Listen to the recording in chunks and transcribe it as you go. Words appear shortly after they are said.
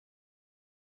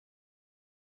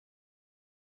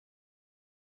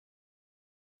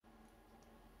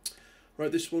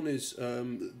Right, this one is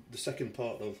the second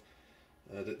part of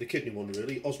the kidney one,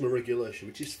 really, osmoregulation,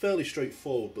 which is fairly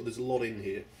straightforward, but there's a lot in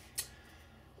here.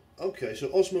 Okay, so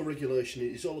osmoregulation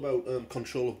is all about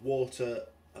control of water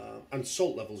and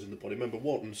salt levels in the body. Remember,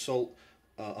 water and salt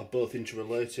are both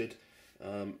interrelated.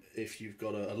 If you've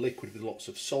got a liquid with lots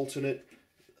of salt in it,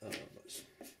 let's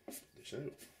put this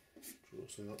out, draw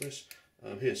something like this.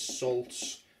 Here's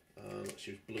salts. Let's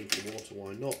use blue for water,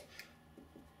 why not?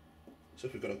 So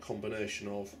if we've got a combination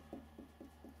of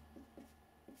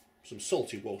some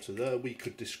salty water there, we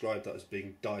could describe that as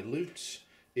being dilute.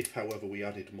 If, however, we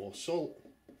added more salt,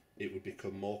 it would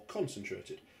become more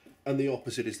concentrated. And the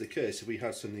opposite is the case. If we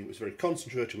had something that was very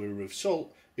concentrated and we removed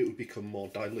salt, it would become more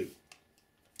dilute.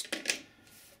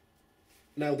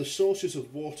 Now, the sources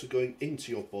of water going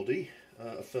into your body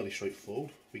are fairly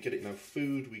straightforward. We get it in our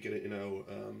food, we get it in our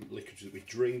liquids that we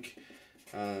drink,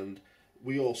 and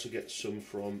we also get some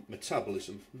from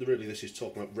metabolism. Really, this is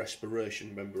talking about respiration.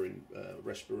 Remember, in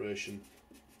respiration,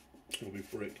 when we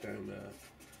break down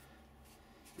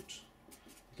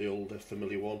the old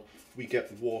familiar one, we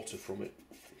get water from it.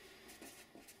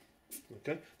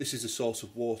 Okay, this is a source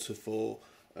of water for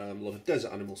a lot of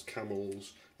desert animals,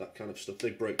 camels, that kind of stuff. They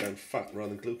break down fat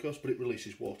rather than glucose, but it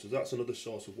releases water. That's another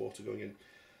source of water going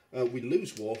in. We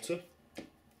lose water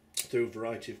through a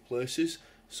variety of places.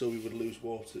 So we would lose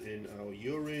water in our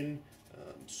urine,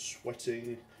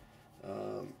 sweating,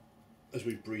 as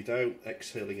we breathe out,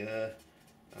 exhaling air,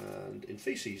 and in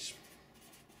faeces.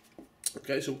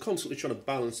 Okay, so we're constantly trying to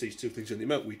balance these two things in the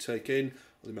amount we take in,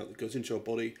 the amount that goes into our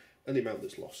body, and the amount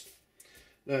that's lost.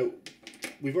 Now,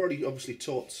 we've already obviously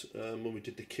talked when we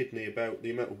did the kidney about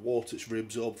the amount of water that's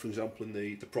reabsorbed, for example, in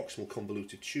the proximal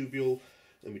convoluted tubule.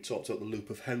 And we talked about the loop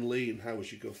of Henle and how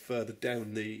as you go further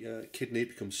down the kidney it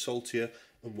becomes saltier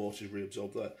and water is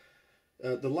reabsorbed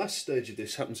there. The last stage of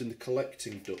this happens in the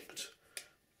collecting duct.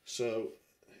 So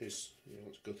here's,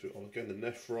 let's go through it all again, the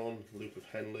nephron, loop of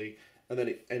Henle, and then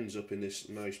it ends up in this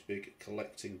nice big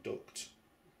collecting duct.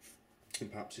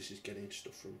 And perhaps this is getting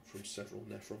stuff from several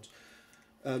nephrons.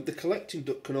 The collecting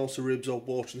duct can also reabsorb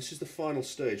water, and this is the final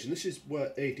stage, and this is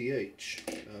where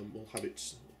ADH will have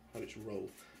its role.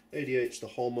 ADH, the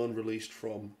hormone released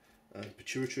from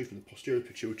pituitary, from the posterior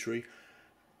pituitary.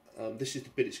 This is the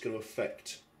bit it's going to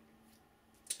affect.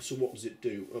 So what does it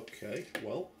do? Okay,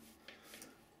 well,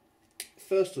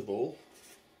 first of all,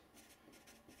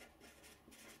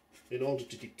 in order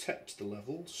to detect the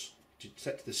levels,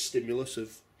 detect the stimulus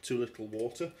of too little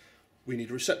water, we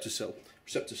need a receptor cell.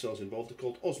 Receptor cells involved are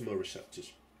called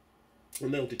osmoreceptors,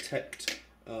 and they'll detect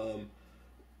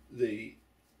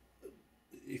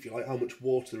if you like, how much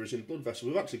water there is in the blood vessel.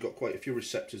 We've actually got quite a few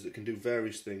receptors that can do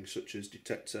various things, such as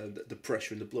detect the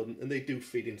pressure in the blood, and they do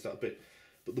feed into that a bit.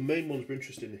 But the main ones we're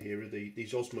interested in here are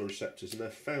these osmoreceptors, and they're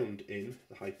found in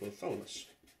the hypothalamus,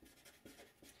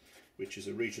 which is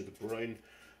a region of the brain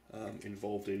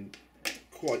involved in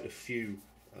quite a few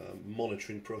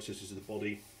monitoring processes of the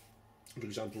body. For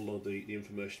example, a lot of the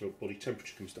information about body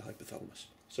temperature comes to the hypothalamus.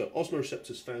 So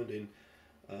osmoreceptors found in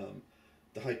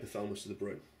the hypothalamus of the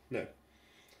brain. Now,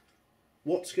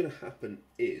 what's going to happen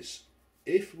is,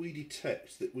 if we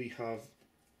detect that we have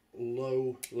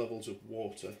low levels of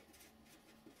water,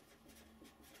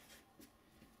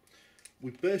 we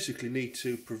basically need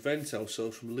to prevent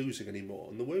ourselves from losing any more.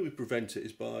 And the way we prevent it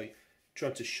is by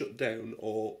trying to shut down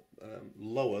or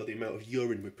lower the amount of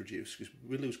urine we produce, because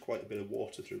we lose quite a bit of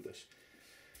water through this.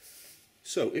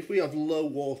 So if we have low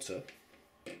water,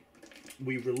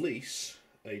 we release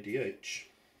ADH,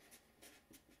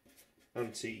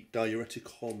 Antidiuretic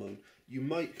Hormone. You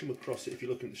might come across it if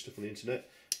you're looking at this stuff on the internet,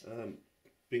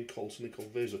 being called something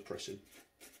called vasopressin.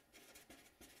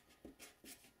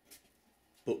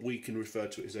 But we can refer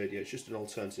to it as ADH, just an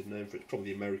alternative name for it, probably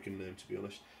the American name to be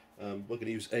honest. We're going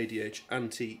to use ADH,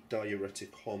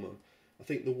 Antidiuretic Hormone. I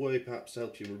think the way perhaps to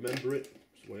help you remember it,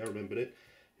 the way I remembered it,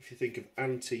 if you think of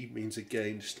anti means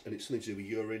against, and it's something to do with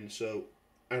urine, so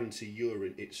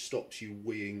anti-urine, it stops you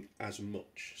weeing as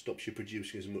much, stops you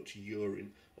producing as much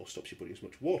urine, or stops you putting as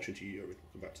much water into your urine.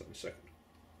 We'll come back to that in a second.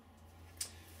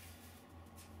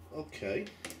 Okay,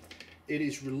 it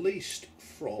is released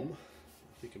from,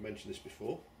 I think I mentioned this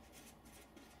before,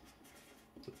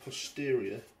 the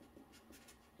posterior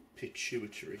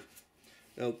pituitary.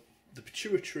 Now, the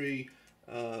pituitary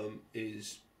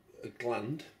is a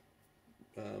gland.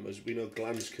 As we know,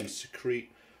 glands can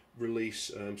secrete,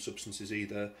 release substances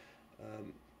either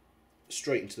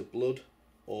straight into the blood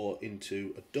or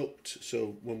into a duct.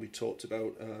 So when we talked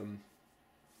about,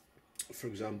 for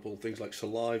example, things like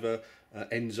saliva,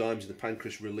 enzymes in the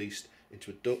pancreas released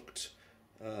into a duct,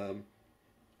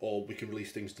 or we can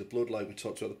release things to the blood, like we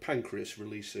talked about the pancreas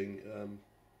releasing,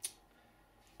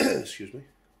 excuse me,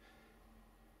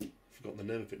 forgotten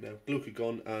the name of it now,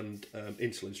 glucagon and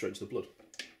insulin straight into the blood.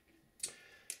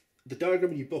 The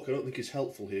diagram in your book I don't think is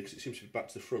helpful here because it seems to be back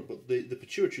to the front, but the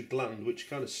pituitary gland, which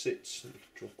kind of sits, let me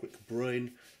draw a quick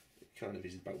brain, it kind of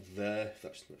is about there,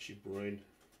 that's your brain,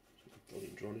 it's not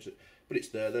even drawn, is it? But it's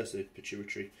there, there's the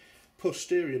pituitary.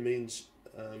 Posterior means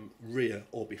rear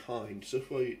or behind, so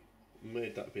if I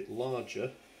made that a bit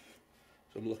larger,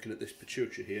 so I'm looking at this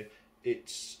pituitary here,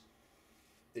 it's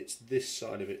this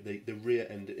side of it, the rear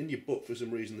end. In your book for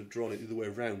some reason they've drawn it the other way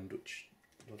around, which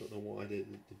I don't know why they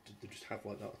just have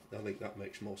like that. I think that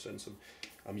makes more sense, and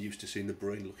I'm used to seeing the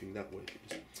brain looking that way.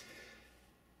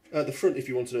 At the front, if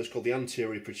you want to know, is called the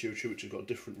anterior pituitary, which has got a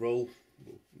different role.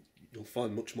 You'll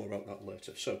find much more about that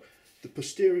later. So the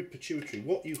posterior pituitary,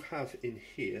 what you have in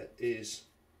here is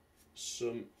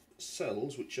some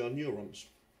cells which are neurons,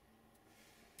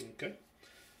 okay,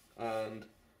 and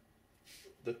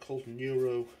they're called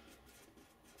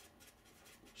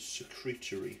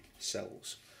neurosecretory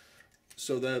cells.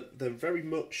 So they're very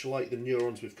much like the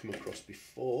neurons we've come across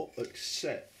before,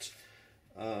 except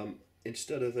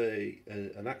instead of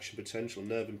an action potential,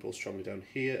 nerve impulse travelling down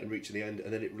here and reaching the end,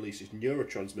 and then it releases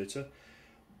neurotransmitter,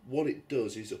 what it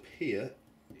does is up here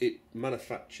it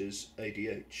manufactures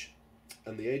ADH,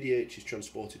 and the ADH is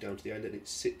transported down to the end and it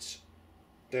sits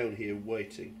down here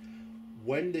waiting.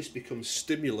 When this becomes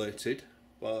stimulated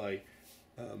by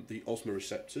the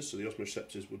osmoreceptors, so the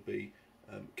osmoreceptors would be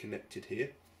connected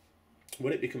here,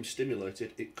 when it becomes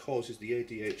stimulated it causes the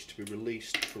ADH to be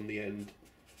released from the end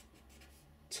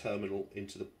terminal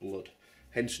into the blood,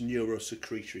 hence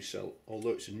neurosecretory cell. Although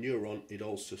it's a neuron, it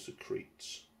also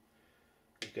secretes.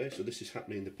 Okay, so this is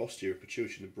happening in the posterior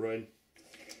pituitary in the brain.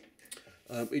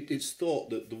 It's thought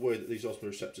that the way that these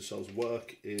osmoreceptor cells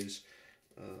work is,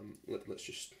 let's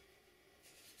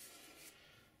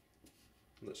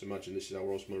imagine this is our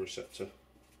osmoreceptor.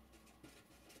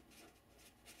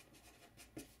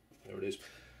 There it is.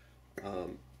 It's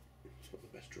not the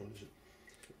best drawing, is it?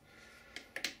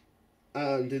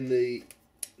 And in the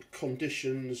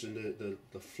conditions and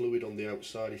the fluid on the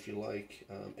outside, if you like,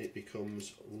 it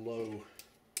becomes low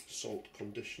salt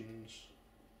conditions.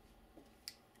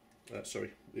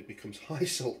 It becomes high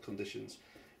salt conditions.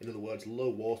 In other words, low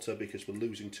water because we're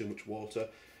losing too much water.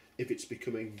 If it's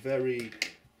becoming very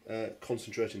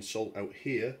concentrated salt out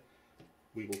here,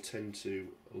 we will tend to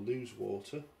lose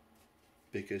water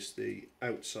because the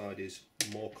outside is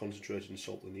more concentrated in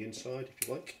salt than the inside, if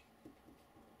you like.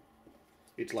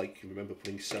 It's like, you remember,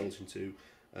 putting cells into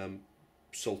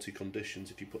salty conditions.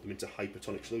 If you put them into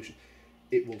hypertonic solution,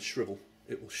 it will shrivel,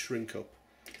 it will shrink up.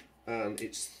 And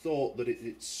it's thought that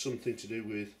it's something to do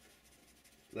with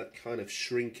that kind of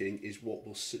shrinking is what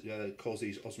will cause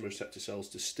these osmoreceptor cells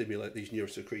to stimulate these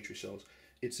neurosecretory cells.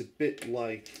 It's a bit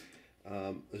like,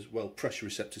 as well, pressure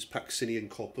receptors, Paxinian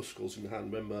corpuscles in the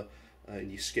hand. Remember,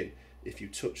 in your skin, if you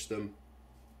touch them,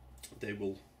 they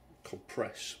will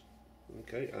compress.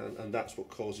 Okay, and that's what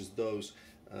causes those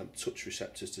touch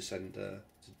receptors to send to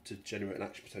generate an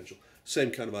action potential.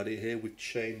 Same kind of idea here. We've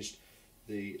changed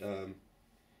the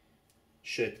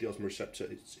shape of the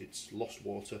osmoreceptor. It's lost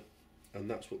water, and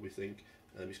that's what we think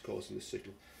is causing this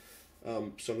signal.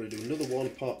 So I'm going to do another one,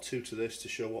 part 2 to this, to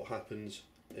show what happens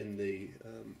in the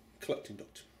collecting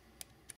duct.